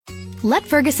Let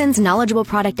Ferguson's knowledgeable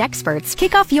product experts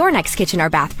kick off your next kitchen or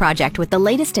bath project with the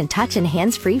latest in touch and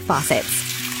hands-free faucets,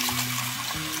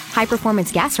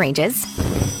 high-performance gas ranges,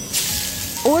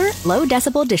 or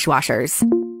low-decibel dishwashers.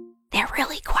 They're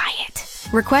really quiet.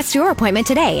 Request your appointment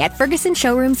today at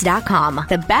FergusonShowrooms.com.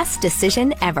 The best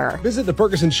decision ever. Visit the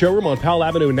Ferguson Showroom on Powell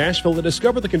Avenue in Nashville to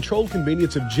discover the controlled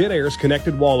convenience of Jet Air's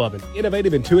connected wall oven.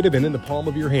 Innovative, intuitive, and in the palm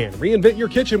of your hand. Reinvent your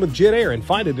kitchen with Jet Air and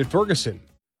find it at Ferguson.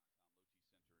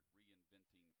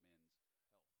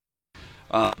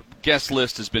 Guest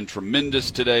list has been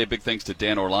tremendous today. Big thanks to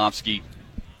Dan Orlovsky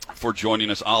for joining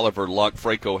us, Oliver Luck,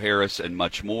 Franco Harris, and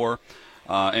much more.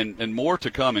 And more to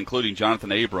come, including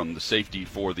Jonathan Abram, the safety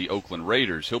for the Oakland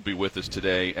Raiders. He'll be with us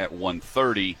today at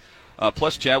 1:30.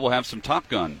 Plus, Chad will have some Top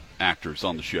Gun actors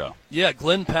on the show. Yeah,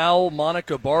 Glenn Powell,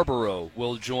 Monica Barbaro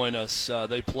will join us.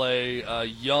 They play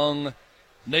young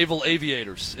naval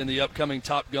aviators in the upcoming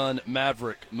Top Gun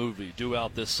Maverick movie due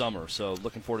out this summer. So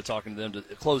looking forward to talking to them to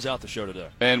close out the show today.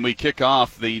 And we kick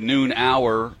off the noon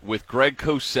hour with Greg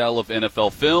Cosell of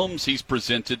NFL Films. He's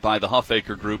presented by the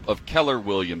Huffaker Group of Keller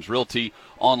Williams Realty,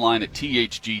 online at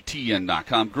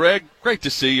thgtn.com. Greg, great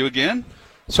to see you again.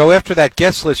 So after that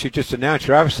guest list you just announced,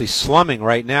 you're obviously slumming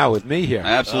right now with me here.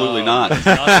 Absolutely not.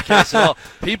 Not the case at all.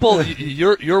 People,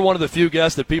 you're one of the few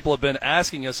guests that people have been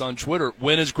asking us on Twitter,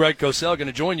 when is Greg Cosell going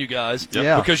to join you guys? Yep.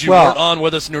 Yeah. Because you weren't on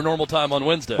with us in your normal time on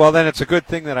Wednesday. Well, then it's a good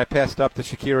thing that I passed up the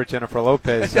Shakira Jennifer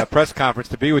Lopez press conference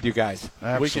to be with you guys.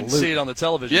 Absolutely. We can see it on the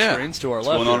television screens to our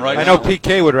left. Going on right I know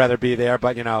PK would rather be there,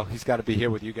 but, he's got to be here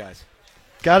with you guys.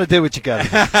 Got to do what you got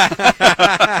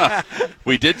to do.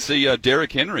 We did see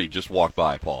Derrick Henry just walk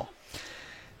by, Paul.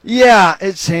 Yeah,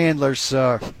 it's handlers.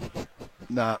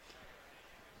 Not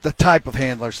the type of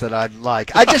handlers that I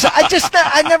like.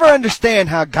 I never understand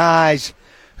how guys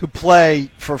who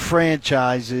play for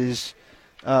franchises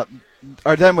are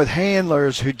then with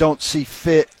handlers who don't see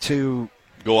fit to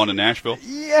go on to Nashville.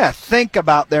 Yeah, think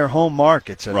about their home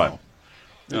markets at all.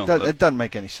 It doesn't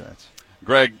make any sense.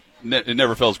 Greg. It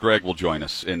never fails. Greg will join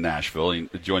us in Nashville. He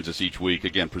joins us each week,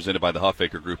 again, presented by the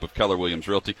Huffaker Group of Keller Williams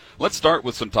Realty. Let's start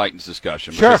with some Titans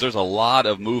discussion because there's a lot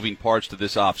of moving parts to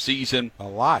this offseason. A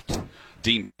lot.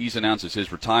 Dean Pease announces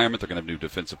his retirement. They're going to have a new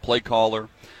defensive play caller.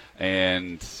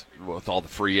 And with all the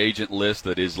free agent list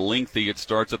that is lengthy, it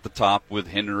starts at the top with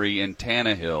Henry and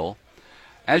Tannehill.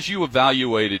 As you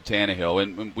evaluated Tannehill,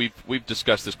 and we've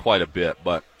discussed this quite a bit,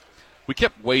 but we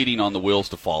kept waiting on the wheels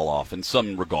to fall off in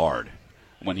some regard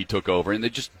when he took over, and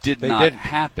it just didn't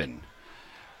happen.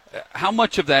 How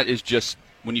much of that is just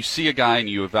when you see a guy and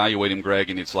you evaluate him, Greg,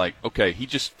 and it's like, okay, he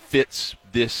just fits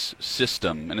this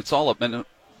system, and it's all up. And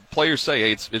players say,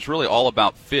 hey, it's really all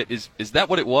about fit. Is that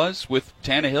what it was with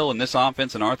Tannehill and this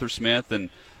offense and Arthur Smith and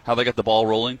how they got the ball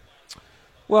rolling?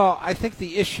 Well, I think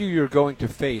the issue you're going to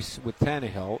face with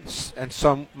Tannehill, and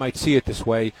some might see it this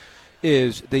way,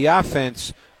 is the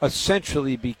offense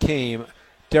essentially became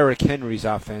Derrick Henry's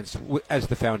offense as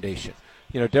the foundation.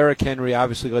 Derrick Henry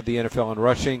obviously led the NFL in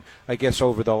rushing, I guess,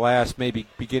 over the last, maybe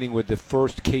beginning with the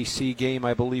first KC game,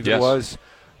 I believe it was.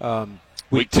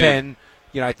 Week 10.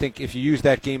 I think if you use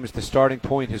that game as the starting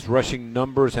point, his rushing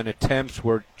numbers and attempts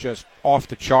were just off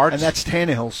the charts. And that's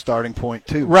Tannehill's starting point,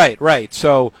 too. Right.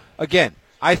 So, again,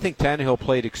 I think Tannehill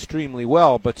played extremely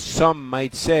well, but some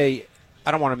might say,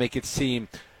 I don't want to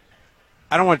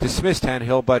dismiss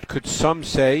Tannehill, but could some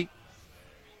say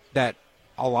that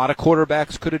a lot of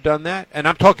quarterbacks could have done that? And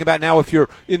I'm talking about now if you're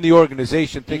in the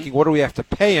organization thinking, what do we have to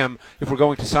pay him if we're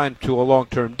going to sign him to a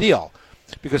long-term deal?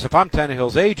 Because if I'm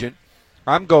Tannehill's agent,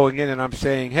 I'm going in and I'm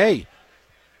saying, hey,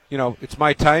 it's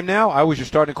my time now. I was your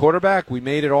starting quarterback. We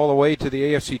made it all the way to the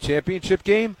AFC Championship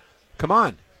game. Come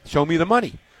on, show me the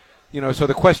money. So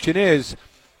the question is,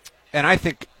 and I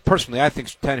think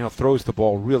Tannehill throws the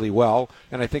ball really well,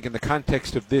 and I think in the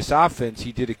context of this offense,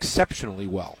 he did exceptionally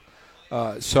well.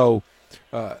 Let's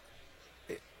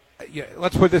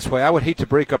put it this way. I would hate to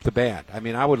break up the band. I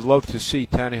mean, I would love to see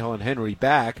Tannehill and Henry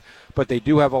back, but they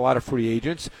do have a lot of free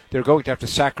agents. They're going to have to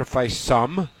sacrifice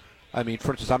some. I mean,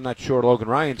 for instance, I'm not sure Logan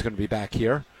Ryan's going to be back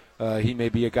here. He may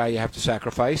be a guy you have to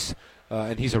sacrifice,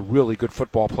 and he's a really good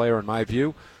football player in my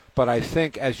view. But I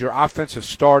think as your offensive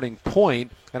starting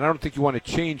point, and I don't think you want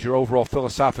to change your overall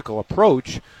philosophical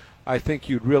approach, I think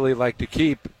you'd really like to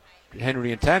keep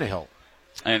Henry and Tannehill.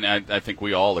 And I think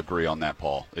we all agree on that,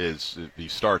 Paul, is if you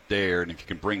start there, and if you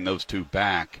can bring those two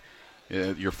back,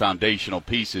 your foundational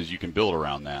pieces, you can build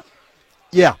around that.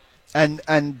 Yeah,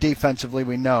 and defensively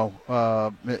we know,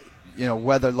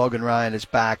 whether Logan Ryan is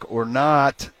back or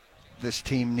not, this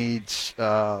team needs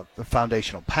a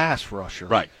foundational pass rusher.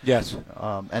 Right. Yes.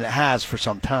 And it has for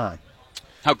some time.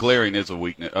 How glaring of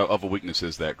a weakness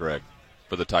is that, Greg?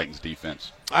 for the Titans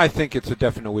defense? I think it's a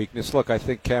definite weakness. Look, I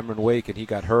think Cameron Wake, and he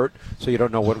got hurt, so you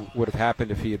don't know what would have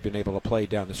happened if he had been able to play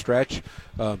down the stretch.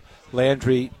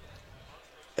 Landry,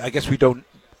 I guess we don't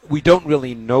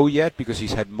really know yet because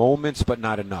he's had moments, but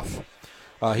not enough.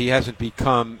 He hasn't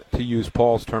become, to use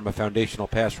Paul's term, a foundational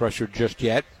pass rusher just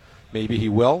yet. Maybe he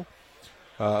will.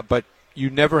 But you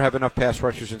never have enough pass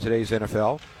rushers in today's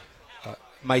NFL.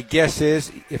 My guess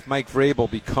is if Mike Vrabel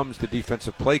becomes the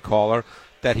defensive play caller,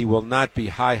 that he will not be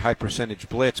high percentage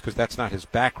blitz because that's not his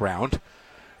background.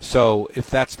 So if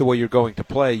that's the way you're going to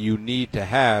play, you need to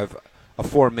have a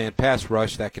four-man pass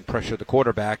rush that can pressure the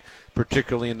quarterback,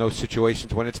 particularly in those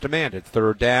situations when it's demanded.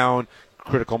 Third down,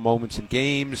 critical moments in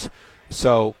games.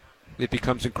 So it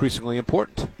becomes increasingly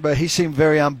important. But he seemed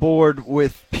very on board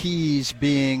with Pease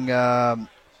being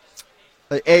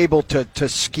able to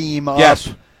scheme up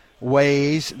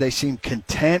ways. They seem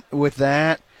content with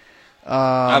that.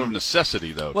 Out of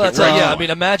necessity, though. Well, I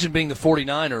mean, imagine being the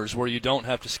 49ers where you don't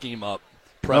have to scheme up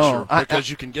pressure because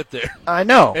you can get there. I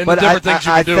know, and but the different things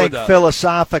you can do think with that.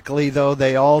 Philosophically, though,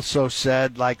 they also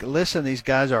said, like, listen, these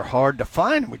guys are hard to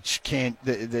find. We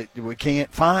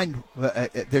can't find.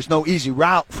 There's no easy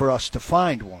route for us to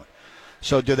find one.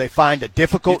 So, do they find a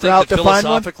difficult route to find one?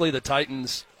 Philosophically, the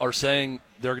Titans are saying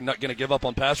they're not going to give up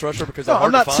on pass rusher because they're No, hard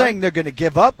I'm not to find? saying they're going to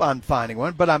give up on finding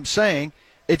one, but I'm saying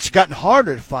it's gotten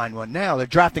harder to find one now. They're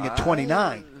drafting at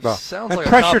 29. Sounds like a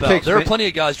pressure cop-out. takes There are me- plenty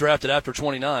of guys drafted after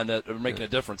 29 that are making a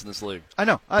difference in this league. I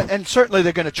know, and certainly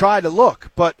they're going to try to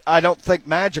look, but I don't think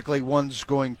magically one's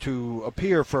going to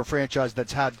appear for a franchise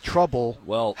that's had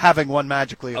trouble having one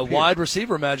magically appear. A wide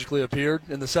receiver magically appeared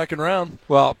in the second round.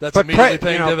 Well, that's but immediately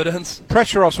paying dividends.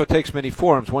 Pressure also takes many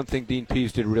forms. One thing Dean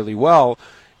Pease did really well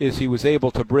is he was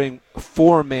able to bring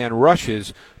four-man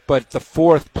rushes, but the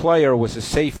fourth player was a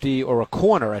safety or a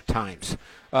corner at times.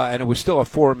 And it was still a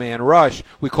four-man rush.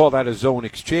 We call that a zone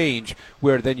exchange,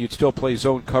 where then you'd still play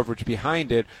zone coverage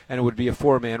behind it, and it would be a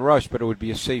four-man rush, but it would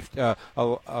be a safety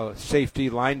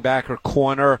linebacker,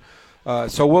 corner.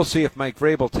 So we'll see if Mike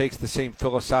Vrabel takes the same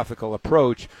philosophical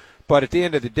approach. But at the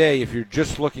end of the day, if you're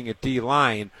just looking at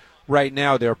D-line, right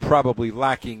now they're probably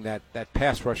lacking that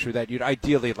pass rusher that you'd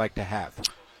ideally like to have.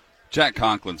 Jack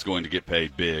Conklin's going to get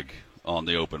paid big on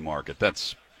the open market.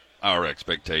 That's our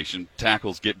expectation.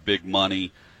 Tackles get big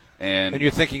money. And you're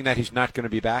thinking that he's not going to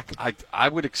be back? I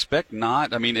would expect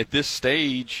not. I mean, at this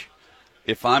stage,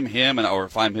 if I'm him or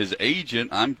if I'm his agent,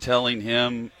 I'm telling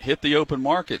him hit the open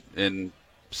market and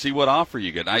see what offer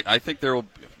you get. I think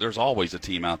there's always a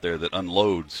team out there that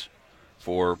unloads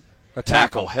for a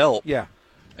tackle help. Yeah.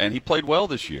 And he played well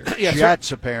this year.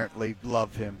 Jets apparently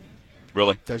love him.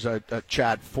 Really? There's a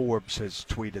Chad Forbes has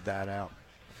tweeted that out.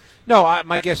 No,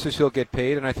 my guess is he'll get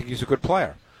paid, and I think he's a good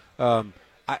player.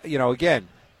 Again,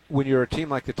 when you're a team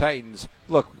like the Titans,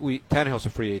 look, Tannehill's a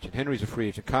free agent, Henry's a free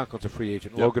agent, Conklin's a free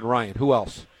agent, Yep. Logan Ryan. Who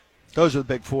else? Those are the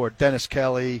big four. Dennis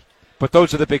Kelly. But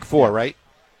those are the big four, right?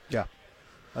 Yeah,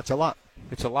 that's a lot.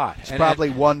 It's a lot. It's probably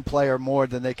one player more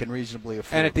than they can reasonably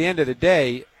afford. And at the end of the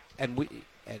day, and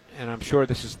I'm sure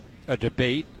this is a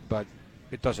debate, but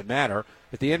it doesn't matter.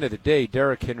 At the end of the day,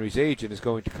 Derrick Henry's agent is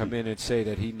going to come in and say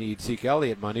that he needs Zeke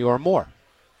Elliott money or more.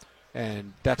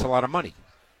 And that's a lot of money.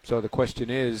 So the question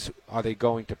is, are they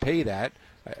going to pay that?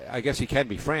 I guess he can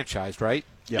be franchised, right?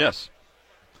 Yeah. Yes.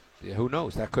 Yeah, who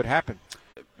knows? That could happen.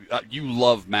 You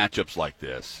love matchups like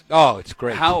this. Oh, it's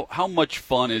great. How much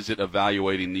fun is it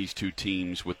evaluating these two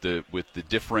teams with the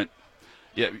different?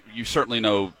 Yeah, you certainly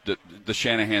know the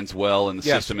Shanahans well and the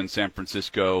system in San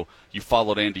Francisco. You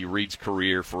followed Andy Reid's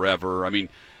career forever. I mean,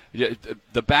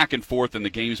 the back and forth and the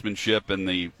gamesmanship and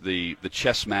the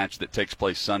chess match that takes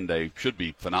place Sunday should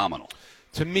be phenomenal.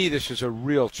 To me, this is a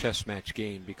real chess match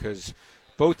game because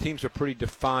both teams are pretty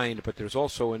defined, but there's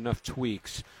also enough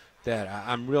tweaks that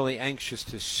I'm really anxious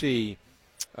to see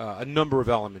a number of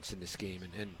elements in this game.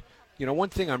 And one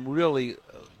thing I'm really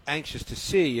anxious to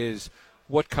see is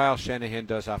what Kyle Shanahan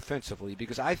does offensively,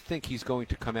 because I think he's going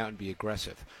to come out and be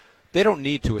aggressive. They don't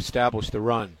need to establish the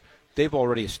run. They've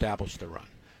already established the run.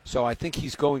 So I think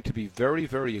he's going to be very,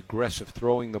 very aggressive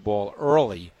throwing the ball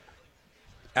early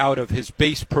out of his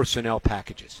base personnel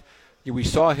packages. We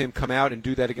saw him come out and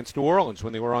do that against New Orleans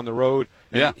when they were on the road.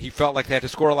 And he felt like they had to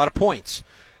score a lot of points.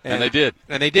 And they did.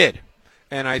 And they did.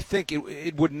 And I think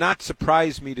it would not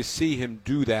surprise me to see him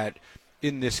do that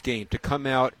in this game, to come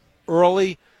out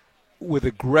early with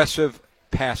aggressive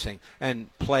passing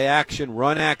and play action,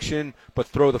 run action, but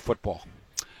throw the football.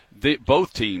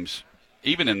 Both teams,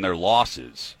 even in their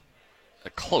losses, are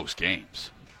close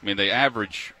games. I mean, they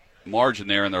average margin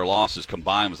there in their losses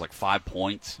combined was like 5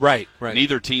 points. Right.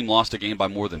 Neither team lost a game by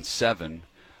more than 7.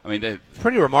 I mean, It's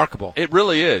pretty remarkable. it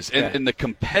really is. And, Yeah. and the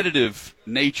competitive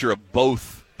nature of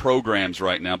both programs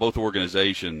right now, both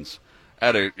organizations,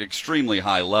 at an extremely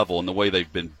high level in the way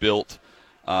they've been built.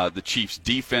 The Chiefs'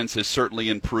 defense has certainly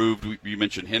improved. You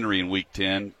mentioned Henry in Week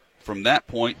 10. From that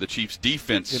point, the Chiefs'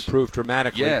 defense Improved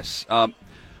dramatically. Yes.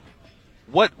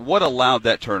 What allowed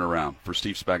that turnaround for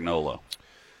Steve Spagnuolo?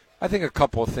 I think a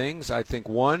couple of things. I think,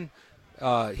 one,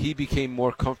 he became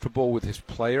more comfortable with his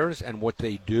players and what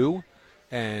they do.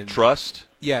 And Trust?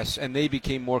 Yes, and they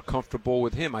became more comfortable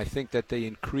with him. I think that they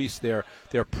increased their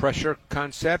pressure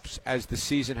concepts as the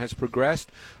season has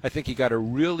progressed. I think he got a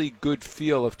really good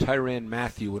feel of Tyrann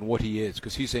Mathieu and what he is,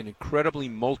 because he's an incredibly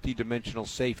multi-dimensional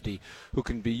safety who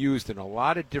can be used in a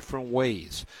lot of different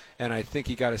ways. And I think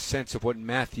he got a sense of what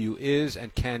Mathieu is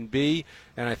and can be,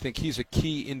 and I think he's a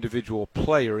key individual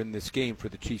player in this game for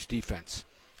the Chiefs defense.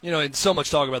 You know, and so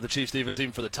much talk about the Chiefs defense,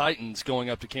 even for the Titans going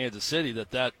up to Kansas City,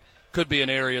 that could be an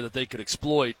area that they could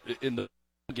exploit in the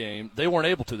game. They weren't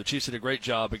able to. The Chiefs did a great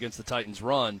job against the Titans'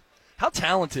 run. How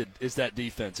talented is that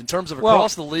defense in terms of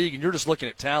across the league? And you're just looking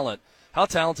at talent. How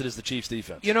talented is the Chiefs'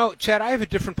 defense? You know, Chad, I have a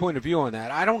different point of view on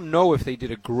that. I don't know if they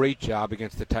did a great job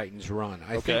against the Titans' run.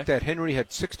 I think that Henry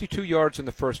had 62 yards in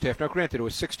the first half. Now, granted, it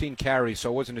was 16 carries, so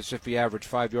it wasn't as if he averaged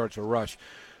 5 yards a rush.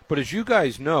 But as you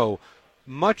guys know,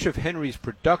 much of Henry's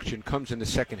production comes in the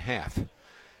second half,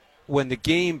 when the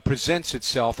game presents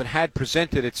itself and had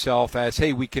presented itself as,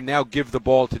 hey, we can now give the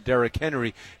ball to Derrick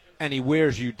Henry, and he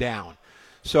wears you down.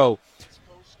 So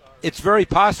it's very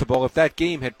possible, if that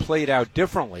game had played out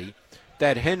differently,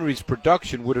 that Henry's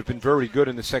production would have been very good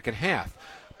in the second half.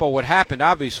 But what happened,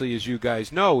 obviously, as you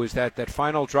guys know, is that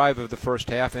final drive of the first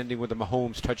half, ending with a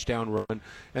Mahomes touchdown run,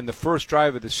 and the first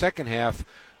drive of the second half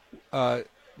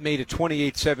made it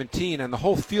 28-17, and the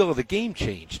whole feel of the game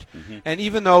changed. Mm-hmm. And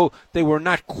even though they were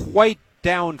not quite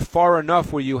down far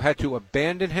enough where you had to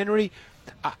abandon Henry,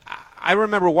 I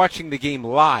remember watching the game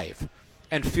live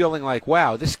and feeling like,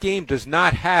 wow, this game does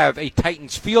not have a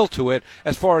Titans feel to it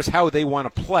as far as how they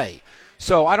want to play.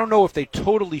 So I don't know if they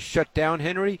totally shut down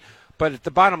Henry, but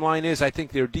the bottom line is I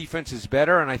think their defense is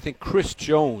better, and I think Chris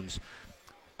Jones,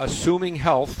 assuming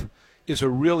health, is a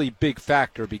really big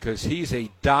factor because he's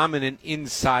a dominant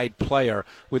inside player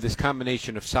with his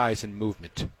combination of size and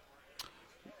movement.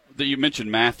 You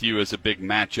mentioned Mathieu as a big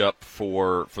matchup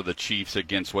for the Chiefs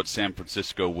against what San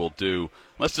Francisco will do.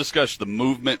 Let's discuss the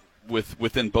movement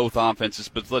within both offenses,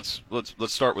 but let's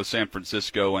start with San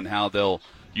Francisco and how they'll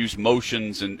use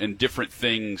motions and different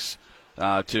things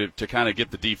to kind of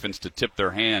get the defense to tip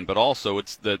their hand, but also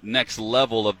it's the next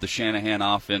level of the Shanahan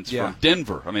offense from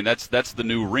Denver. I mean, that's the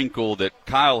new wrinkle that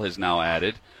Kyle has now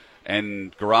added,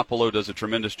 and Garoppolo does a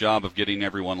tremendous job of getting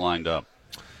everyone lined up.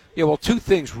 Yeah, well, two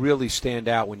things really stand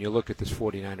out when you look at this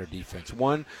 49er defense.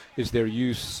 One is their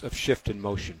use of shift and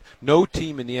motion. No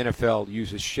team in the NFL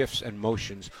uses shifts and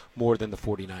motions more than the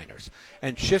 49ers.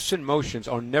 And shifts and motions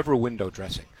are never window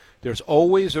dressing. There's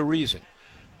always a reason.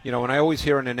 You know, when I always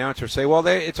hear an announcer say, well,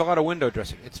 it's a lot of window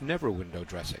dressing. It's never window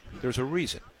dressing. There's a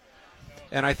reason.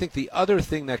 And I think the other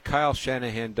thing that Kyle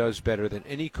Shanahan does better than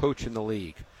any coach in the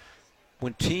league,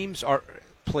 when teams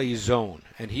play zone,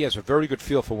 and he has a very good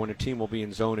feel for when a team will be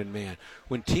in zone and man.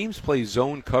 When teams play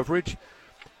zone coverage,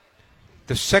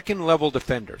 the second-level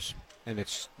defenders, and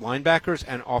it's linebackers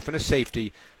and often a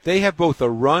safety, they have both a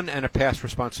run and a pass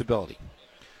responsibility.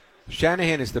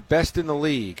 Shanahan is the best in the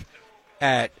league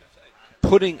at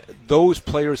putting those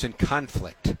players in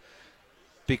conflict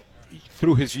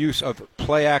through his use of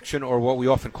play action, or what we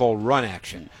often call run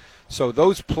action. So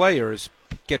those players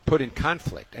get put in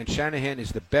conflict, and Shanahan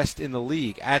is the best in the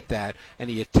league at that, and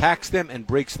he attacks them and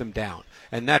breaks them down.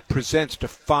 And that presents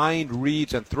defined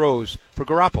reads and throws for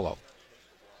Garoppolo.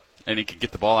 And he can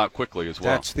get the ball out quickly as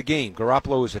well. That's the game.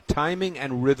 Garoppolo is a timing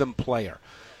and rhythm player.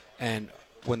 And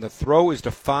when the throw is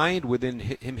defined within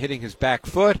him hitting his back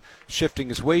foot, shifting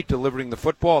his weight, delivering the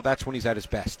football, that's when he's at his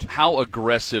best. How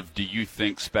aggressive do you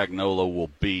think Spagnuolo will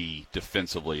be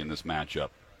defensively in this matchup?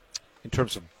 In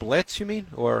terms of blitz, you mean?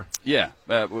 Or yeah.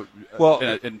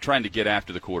 And trying to get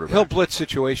after the quarterback. He'll blitz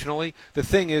situationally. The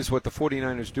thing is, what the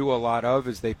 49ers do a lot of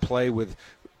is they play with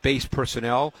base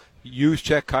personnel.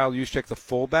 Kyle Juszczyk, the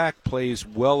fullback, plays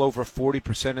well over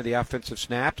 40% of the offensive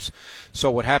snaps.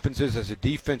 So what happens is, as a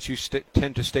defense, you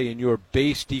tend to stay in your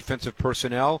base defensive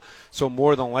personnel. So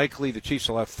more than likely, the Chiefs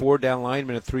will have 4 down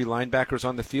linemen and 3 linebackers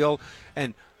on the field.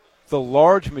 And the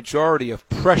large majority of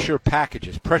pressure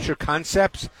packages, pressure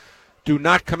concepts, do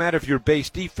not come out of your base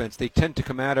defense. They tend to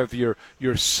come out of your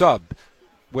sub,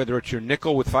 whether it's your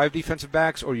nickel with 5 defensive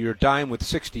backs or your dime with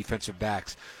 6 defensive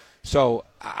backs. So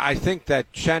I think that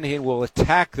Shanahan will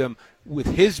attack them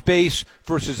with his base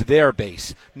versus their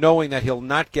base, knowing that he'll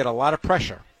not get a lot of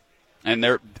pressure. And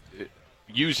they're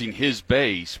using his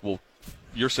base. Well,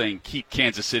 you're saying keep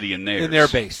Kansas City in theirs. In their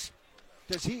base.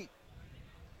 Does he?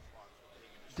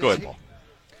 Go ahead, Paul.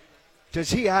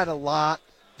 Does he add a lot,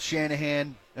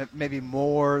 Shanahan, maybe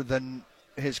more than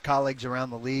his colleagues around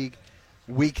the league,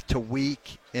 week to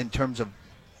week, in terms of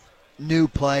new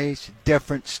plays,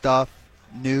 different stuff,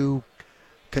 new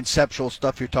conceptual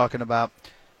stuff you're talking about,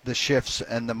 the shifts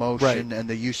and the motion and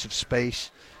the use of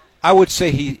space? I would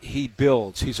say he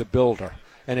builds. He's a builder,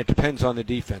 and it depends on the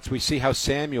defense. We see how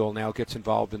Samuel now gets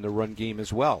involved in the run game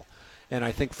as well. And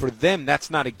I think for them, that's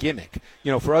not a gimmick.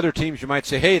 You know, for other teams, you might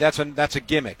say, hey, that's a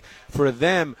gimmick. For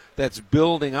them, that's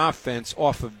building offense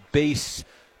off of base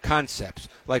concepts.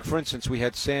 Like, for instance, we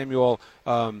had Samuel,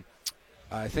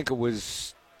 I think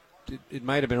it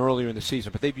might have been earlier in the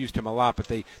season, but they've used him a lot. But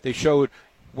they showed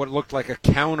what looked like a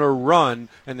counter run,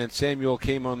 and then Samuel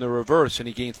came on the reverse, and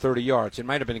he gained 30 yards. It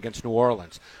might have been against New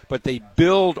Orleans. But they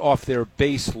build off their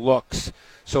base looks.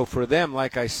 So for them,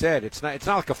 like I said, it's not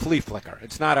like a flea flicker.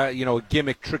 It's not a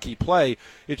gimmick, tricky play.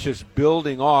 It's just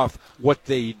building off what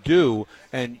they do,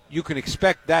 and you can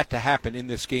expect that to happen in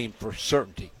this game for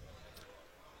certainty.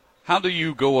 How do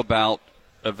you go about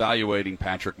evaluating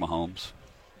Patrick Mahomes?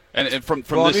 And from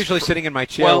well, this, I'm usually sitting in my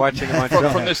chair watching him on film.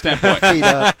 From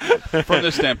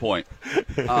this standpoint,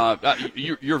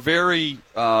 you're very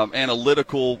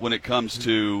analytical when it comes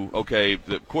to, okay,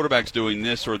 the quarterback's doing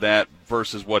this or that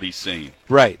versus what he's seen.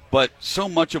 Right. But so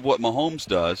much of what Mahomes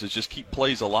does is just keep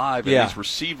plays alive, and these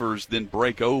receivers then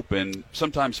break open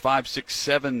sometimes 5, 6,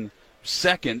 7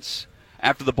 seconds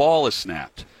after the ball is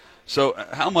snapped. So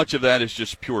how much of that is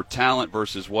just pure talent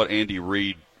versus what Andy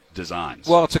Reid designs?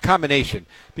 Well, it's a combination,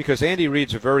 because Andy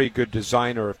Reid's a very good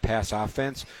designer of pass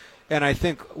offense, and I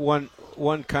think one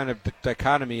kind of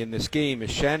dichotomy in this game is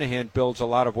Shanahan builds a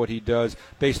lot of what he does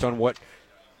based on what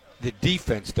the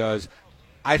defense does.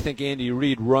 I think Andy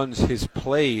Reid runs his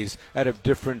plays out of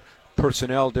different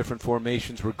personnel, different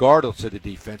formations, regardless of the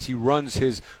defense. He runs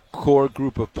his core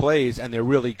group of plays, and they're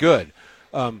really good.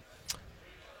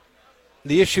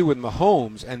 The issue with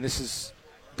Mahomes, and this is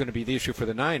going to be the issue for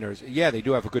the Niners, they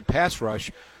do have a good pass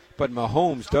rush, but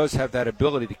Mahomes does have that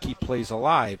ability to keep plays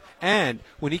alive. And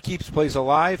when he keeps plays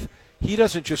alive, he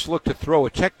doesn't just look to throw a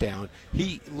check down.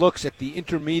 He looks at the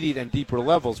intermediate and deeper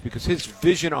levels because his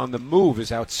vision on the move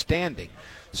is outstanding.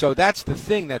 So that's the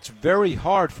thing that's very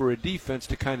hard for a defense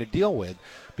to kind of deal with,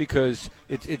 because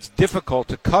it's difficult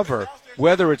to cover,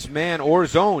 whether it's man or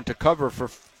zone, to cover for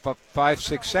 5,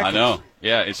 6 seconds. I know.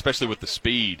 Yeah, especially with the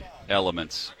speed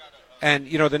elements. And,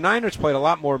 the Niners played a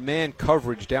lot more man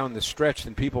coverage down the stretch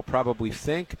than people probably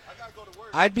think.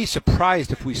 I'd be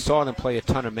surprised if we saw them play a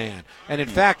ton of man. And, in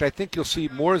fact, I think you'll see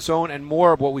more zone and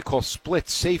more of what we call split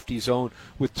safety zone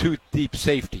with 2 deep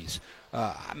safeties.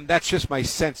 That's just my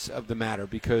sense of the matter,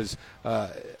 because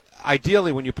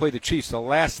ideally when you play the Chiefs, the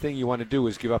last thing you want to do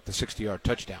is give up the 60-yard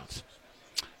touchdowns.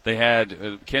 They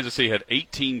had Kansas City had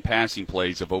 18 passing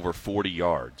plays of over 40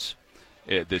 yards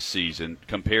this season,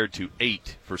 compared to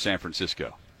 8 for San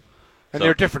Francisco. And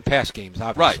they're different pass games,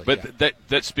 obviously. Right, but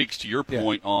that speaks to your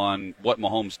point on what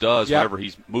Mahomes does whenever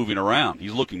he's moving around.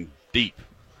 He's looking deep,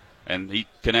 and he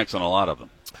connects on a lot of them.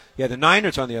 Yeah, the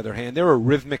Niners, on the other hand, they're a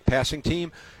rhythmic passing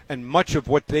team, and much of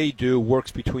what they do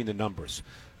works between the numbers.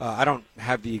 I don't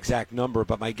have the exact number,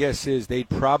 but my guess is they'd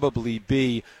probably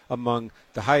be among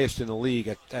the highest in the league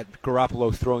at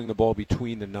Garoppolo throwing the ball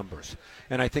between the numbers.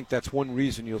 And I think that's one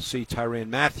reason you'll see Tyrann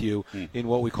Mathieu in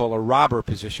what we call a robber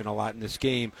position a lot in this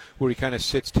game, where he kind of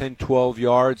sits 10, 12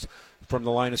 yards from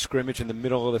the line of scrimmage in the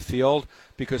middle of the field,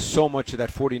 because so much of that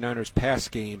 49ers pass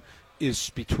game is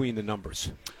between the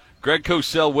numbers. Greg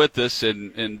Cosell with us,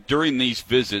 and during these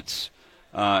visits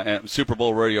at Super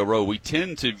Bowl Radio Row, we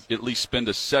tend to at least spend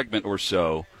a segment or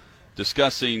so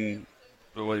discussing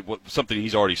something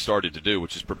he's already started to do,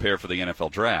 which is prepare for the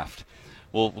NFL Draft.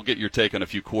 We'll get your take on a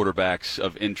few quarterbacks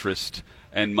of interest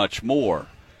and much more.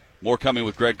 More coming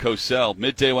with Greg Cosell,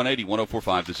 midday 180,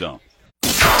 104.5 The Zone.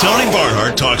 Tony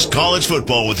Barnhart talks college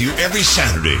football with you every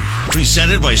Saturday.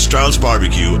 Presented by Strauss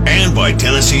Barbecue and by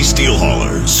Tennessee Steel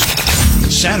Haulers.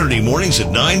 Saturday mornings at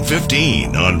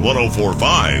 9:15 on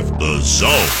 104.5 The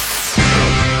Zone.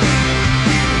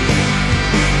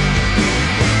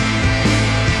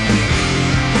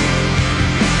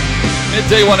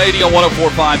 Midday 180 on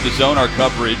 104.5 The Zone. Our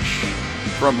coverage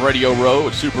from Radio Row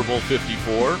at Super Bowl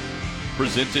 54,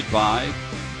 presented by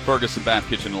Ferguson Bath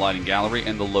Kitchen and Lighting Gallery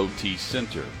and the Low T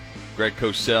Center. Greg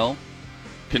Cosell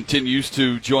continues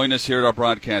to join us here at our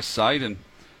broadcast site, and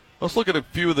let's look at a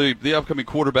few of the upcoming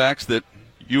quarterbacks that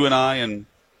you and I and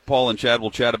Paul and Chad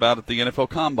will chat about at the NFL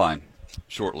Combine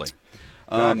shortly.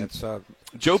 It's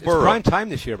Joe Burrow. prime time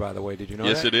this year, by the way. Did you know that?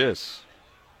 Yes, it is.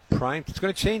 Prime. It's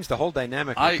going to change the whole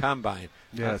dynamic of the Combine.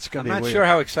 Yeah, it's going to be I'm not sure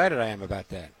how excited I am about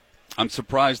that. I'm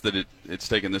surprised that it's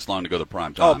taken this long to go to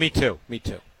prime time. Oh, me too. Me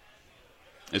too.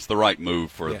 It's the right move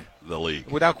for the league.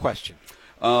 Without question.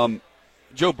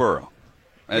 Joe Burrow.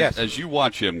 Yes. As you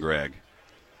watch him, Greg,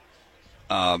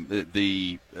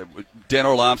 Dan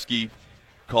Orlovsky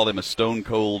called him a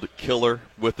stone-cold killer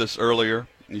with us earlier.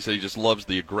 He said he just loves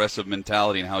the aggressive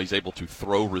mentality and how he's able to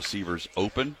throw receivers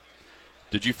open.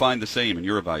 Did you find the same in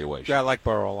your evaluation? Yeah, I like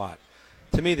Burrow a lot.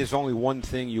 To me, there's only one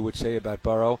thing you would say about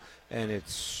Burrow, and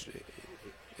it's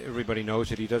everybody knows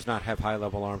that he does not have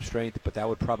high-level arm strength, but that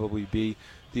would probably be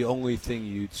the only thing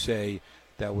you'd say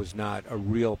that was not a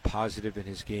real positive in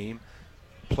his game.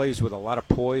 Plays with a lot of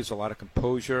poise, a lot of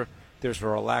composure. There's a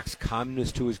relaxed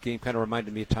calmness to his game. Kind of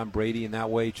reminded me of Tom Brady in that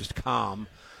way, just calm.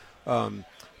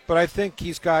 But I think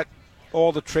he's got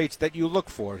all the traits that you look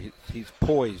for. He's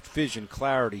poised, vision,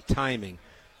 clarity, timing,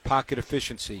 pocket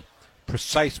efficiency,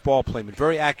 precise ball placement,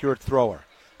 very accurate thrower.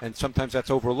 And sometimes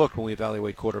that's overlooked when we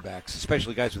evaluate quarterbacks,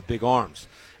 especially guys with big arms.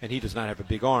 And he does not have a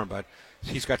big arm, but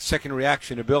he's got second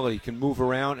reaction ability, can move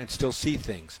around and still see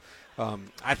things.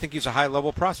 I think he's a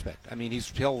high-level prospect. I mean,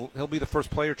 he'll be the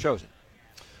first player chosen.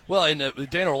 Well, in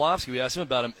Dan Orlovsky, we asked him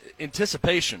about him.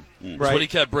 Anticipation is Right. what he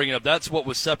kept bringing up. That's what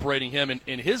was separating him,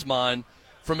 in his mind,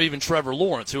 from even Trevor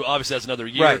Lawrence, who obviously has another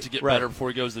year to get better before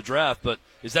he goes to the draft. But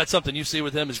is that something you see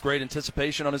with him, is great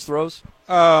anticipation on his throws?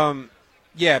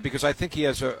 Yeah, because I think he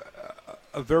has a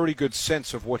very good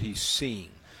sense of what he's seeing.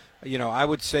 You know, I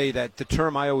would say that the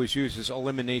term I always use is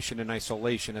elimination and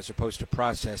isolation as opposed to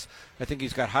process. I think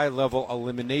he's got high-level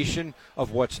elimination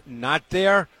of what's not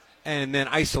there and then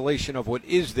isolation of what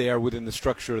is there within the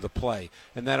structure of the play.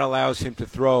 And that allows him to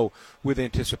throw with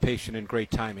anticipation and great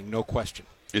timing, no question.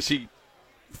 Is he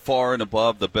far and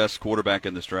above the best quarterback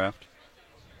in this draft?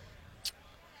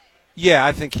 Yeah,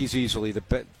 I think he's easily the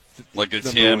best. Like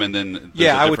it's him and then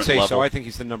I would say level. so. I think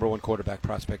he's the number one quarterback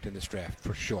prospect in this draft,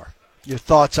 for sure. Your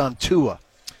thoughts on Tua?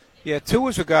 Yeah,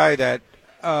 Tua's a guy that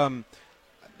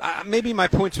maybe my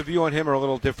points of view on him are a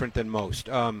little different than most.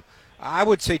 I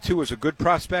would say Tua's a good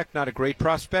prospect, not a great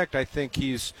prospect. I think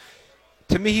he's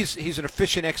an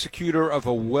efficient executor of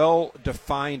a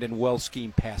well-defined and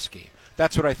well-schemed pass game.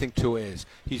 That's what I think Tua is.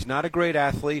 He's not a great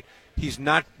athlete. He's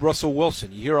not Russell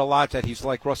Wilson. You hear a lot that he's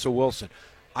like Russell Wilson.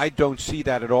 I don't see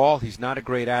that at all. He's not a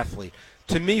great athlete.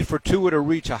 To me, for Tua to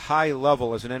reach a high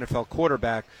level as an NFL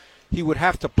quarterback, he would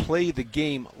have to play the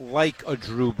game like a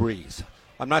Drew Brees.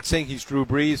 I'm not saying he's Drew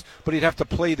Brees, but he'd have to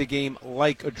play the game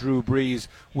like a Drew Brees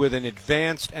with an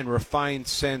advanced and refined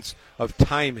sense of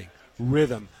timing,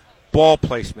 rhythm, ball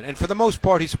placement. And for the most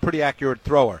part, he's a pretty accurate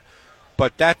thrower.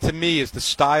 But that, to me, is the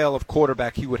style of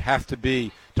quarterback he would have to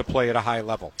be to play at a high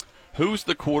level. Who's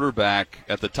the quarterback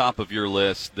at the top of your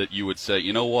list that you would say,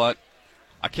 you know what,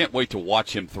 I can't wait to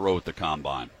watch him throw at the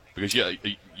Combine? Because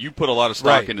you put a lot of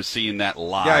stock into seeing that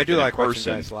live. Yeah, I do like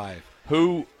watching guys live.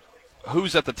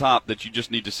 Who's at the top that you just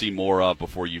need to see more of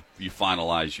before you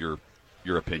finalize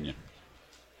your opinion?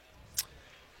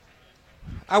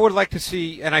 I would like to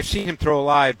see, and I've seen him throw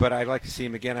live, but I'd like to see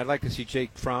him again. I'd like to see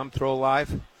Jake Fromm throw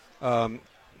live.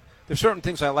 There's certain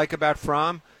things I like about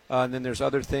Fromm, and then there's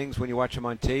other things when you watch him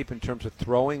on tape in terms of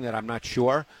throwing that I'm not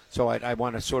sure. So I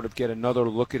want to sort of get another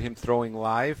look at him throwing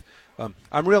live.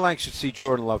 I'm real anxious to see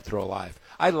Jordan Love throw live.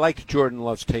 I liked Jordan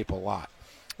Love's tape a lot.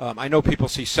 I know people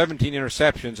see 17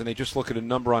 interceptions and they just look at a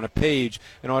number on a page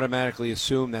and automatically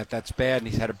assume that that's bad and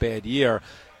he's had a bad year.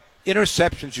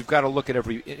 Interceptions, you've got to look at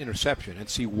every interception and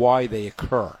see why they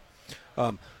occur.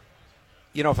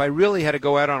 If I really had to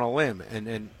go out on a limb,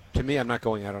 and to me I'm not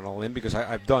going out on a limb because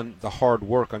I've done the hard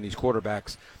work on these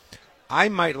quarterbacks, I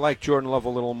might like Jordan Love a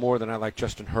little more than I like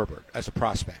Justin Herbert as a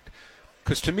prospect.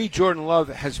 Because to me, Jordan Love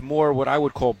has more what I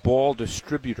would call ball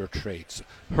distributor traits.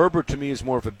 Herbert, to me, is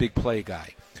more of a big play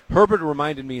guy. Herbert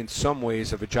reminded me in some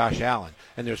ways of a Josh Allen.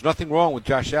 And there's nothing wrong with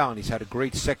Josh Allen. He's had a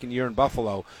great second year in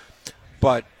Buffalo.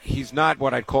 But he's not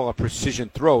what I'd call a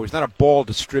precision throw. He's not a ball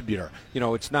distributor.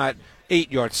 It's not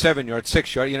 8 yards, 7 yards,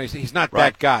 6 yards. He's not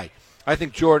that guy. I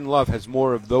think Jordan Love has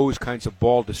more of those kinds of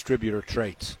ball distributor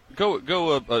traits.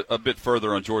 Go a bit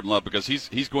further on Jordan Love because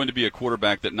he's going to be a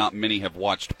quarterback that not many have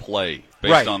watched play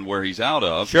based on where he's out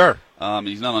of. Sure.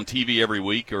 He's not on TV every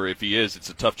week, or if he is, it's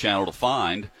a tough channel to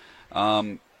find.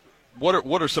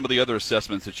 What are some of the other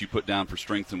assessments that you put down for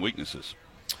strengths and weaknesses?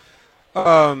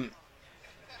 I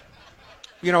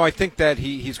think that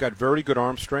he's got very good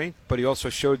arm strength, but he also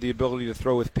showed the ability to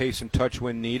throw with pace and touch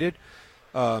when needed.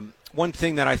 One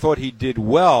thing that I thought he did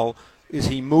well is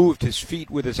he moved his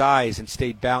feet with his eyes and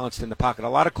stayed balanced in the pocket. A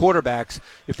lot of quarterbacks,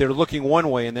 if they're looking one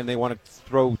way and then they want to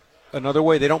throw another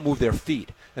way, they don't move their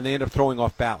feet, and they end up throwing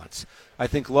off balance. I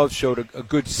think Love showed a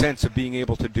good sense of being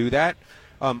able to do that.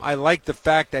 I like the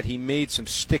fact that he made some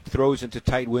stick throws into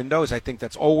tight windows. I think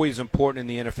that's always important in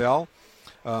the NFL.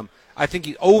 I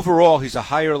think overall he's a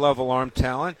higher-level arm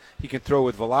talent. He can throw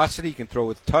with velocity. He can throw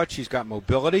with touch. He's got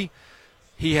mobility.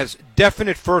 He has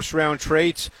definite first-round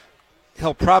traits.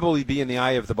 He'll probably be in the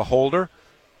eye of the beholder.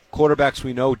 Quarterbacks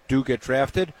we know do get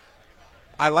drafted.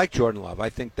 I like Jordan Love. I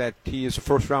think that he is a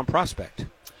first-round prospect.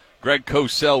 Greg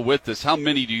Cosell with us. How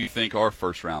many do you think are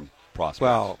first-round prospects?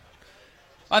 Well,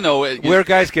 I know where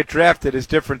guys get drafted is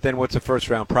different than what's a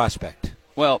first-round prospect.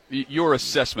 Well, your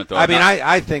assessment, though.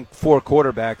 I think 4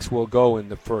 quarterbacks will go in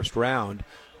the first round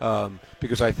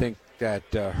because I think that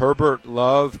Herbert,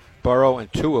 Love, Burrow,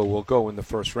 and Tua will go in the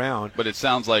first round. But it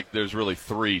sounds like there's really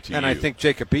 3 to you. And I think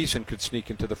Jacob Eason could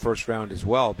sneak into the first round as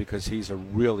well because he's a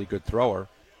really good thrower.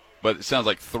 But it sounds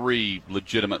like 3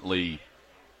 legitimately.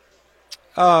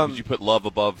 Would you put Love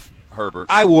above Herbert?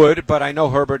 I would, but I know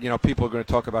Herbert. People are going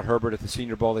to talk about Herbert at the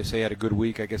Senior Bowl. They say he had a good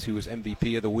week. I guess he was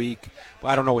MVP of the week. But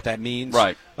I don't know what that means.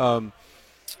 Right.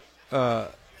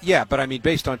 Yeah, but I mean,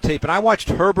 based on tape. And I watched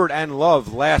Herbert and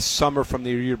Love last summer from the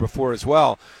year before as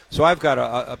well. So I've got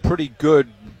a pretty good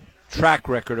track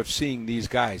record of seeing these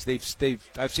guys.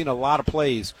 I've seen a lot of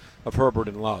plays of Herbert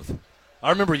and Love. I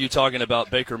remember you talking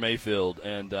about Baker Mayfield,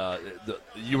 and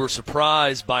you were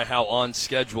surprised by how on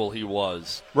schedule he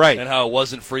was, right? And how it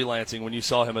wasn't freelancing when you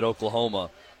saw him at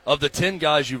Oklahoma. Of the 10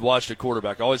 guys you've watched at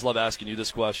quarterback, I always love asking you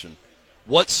this question.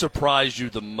 What surprised you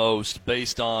the most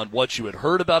based on what you had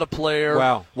heard about a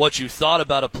player, what you thought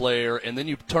about a player, and then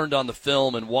you turned on the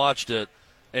film and watched it,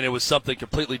 and it was something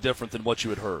completely different than what you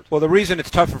had heard? Well, the reason it's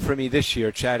tougher for me this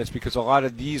year, Chad, is because a lot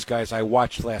of these guys I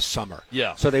watched last summer.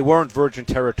 Yeah. So they weren't virgin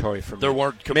territory for me. There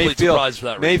weren't complete surprises for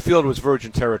that reason. Mayfield was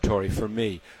virgin territory for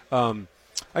me.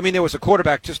 There was a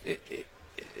quarterback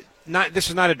this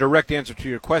is not a direct answer to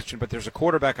your question, but there's a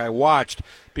quarterback I watched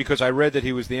because I read that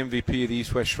he was the MVP of the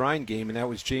East-West Shrine game, and that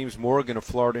was James Morgan of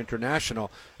Florida International,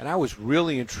 and I was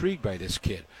really intrigued by this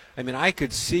kid. I mean, I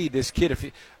could see this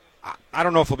kid I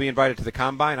don't know if he'll be invited to the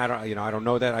Combine. I don't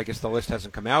know that. I guess the list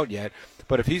hasn't come out yet.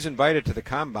 But if he's invited to the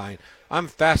Combine, I'm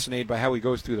fascinated by how he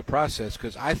goes through the process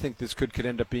because I think this could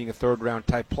end up being a third-round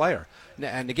type player.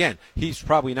 And again, he's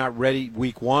probably not ready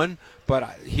week 1,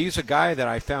 but he's a guy that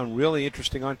I found really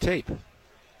interesting on tape.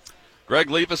 Greg,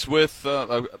 leave us with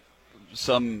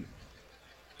some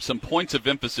points of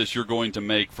emphasis you're going to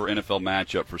make for NFL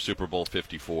matchup for Super Bowl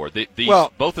 54.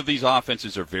 Both of these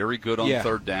offenses are very good on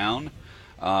third down.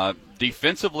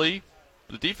 Defensively,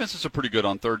 the defenses are pretty good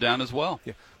on third down as well.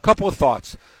 Yeah. Couple of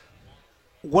thoughts.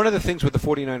 One of the things with the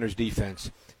 49ers defense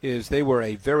is they were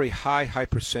a very high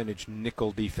percentage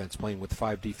nickel defense playing with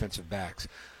 5 defensive backs.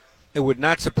 It would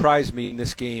not surprise me in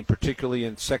this game, particularly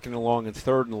in second and long and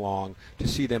third and long, to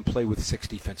see them play with 6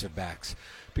 defensive backs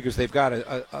because they've got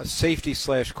a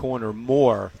safety/corner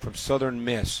Moore from Southern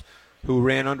Miss who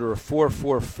ran under a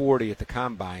 4.40 at the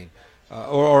Combine.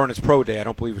 Or on his pro day. I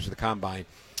don't believe it was the Combine.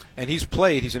 And he's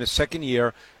in his second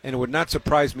year, and it would not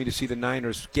surprise me to see the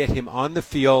Niners get him on the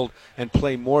field and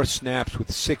play more snaps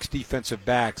with 6 defensive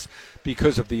backs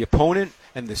because of the opponent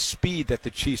and the speed that the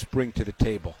Chiefs bring to the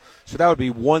table. So that would be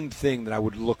one thing that I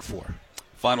would look for.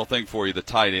 Final thing for you, the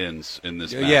tight ends in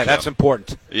this matchup. Yeah, that's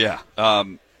important. Yeah.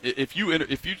 If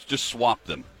you just swap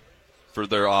them for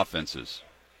their offenses,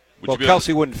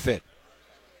 Kelsey wouldn't fit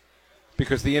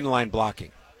because the inline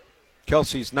blocking.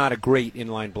 Kelsey's not a great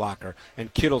inline blocker,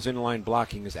 and Kittle's inline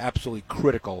blocking is absolutely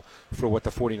critical for what the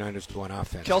 49ers do on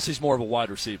offense. Kelsey's more of a wide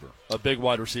receiver, a big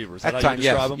wide receiver. Is that how you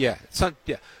describe him? Yeah.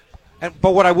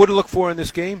 But what I would look for in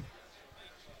this game,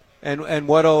 and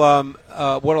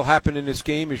what'll happen in this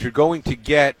game is you're going to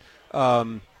get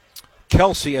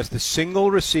Kelsey as the single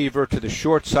receiver to the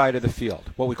short side of the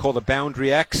field, what we call the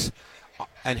boundary X.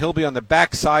 And he'll be on the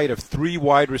backside of 3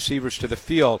 wide receivers to the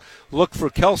field. Look for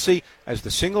Kelsey as the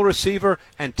single receiver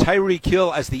and Tyreek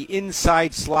Hill as the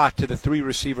inside slot to the 3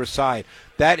 receiver side.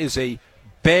 That is a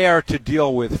bear to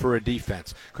deal with for a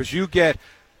defense because you get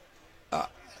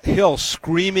Hill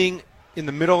screaming in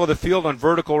the middle of the field on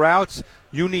vertical routes.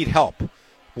 You need help.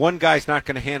 One guy's not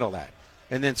going to handle that.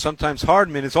 And then sometimes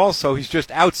Hardman is he's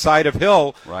just outside of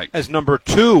Hill as number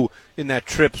 2 in that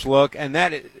trips look. And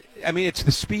it's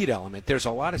the speed element. There's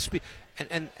a lot of speed.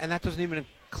 And that doesn't even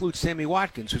include Sammy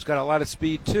Watkins, who's got a lot of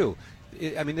speed, too.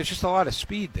 There's just a lot of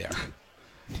speed there.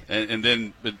 And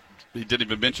then he didn't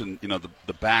even mention,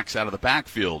 the backs out of the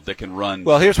backfield that can run.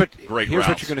 Well, here's what you're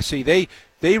going to see.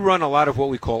 They run a lot of what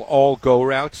we call all-go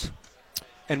routes.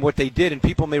 And what they did, and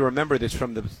people may remember this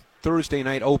from the Thursday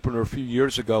night opener a few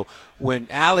years ago when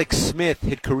Alex Smith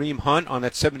hit Kareem Hunt on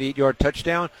that 78-yard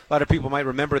touchdown. A lot of people might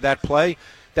remember that play.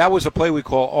 That was a play we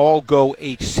call all-go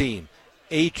H-seam.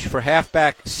 H for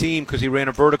halfback, seam because he ran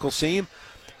a vertical seam.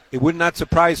 It would not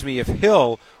surprise me if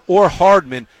Hill or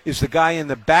Hardman is the guy in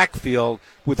the backfield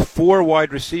with 4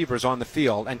 wide receivers on the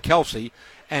field and Kelsey,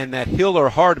 and that Hill or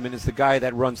Hardman is the guy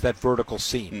that runs that vertical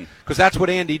seam. Because that's what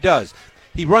Andy does.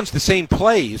 He runs the same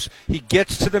plays. He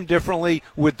gets to them differently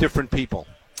with different people.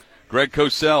 Greg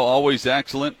Cosell, always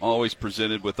excellent, always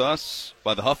presented with us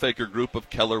by the Huffaker Group of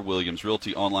Keller Williams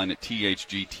Realty, online at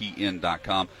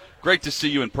thgtn.com. Great to see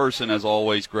you in person, as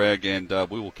always, Greg, and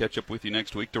we will catch up with you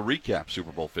next week to recap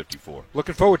Super Bowl 54.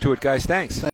 Looking forward to it, guys. Thanks.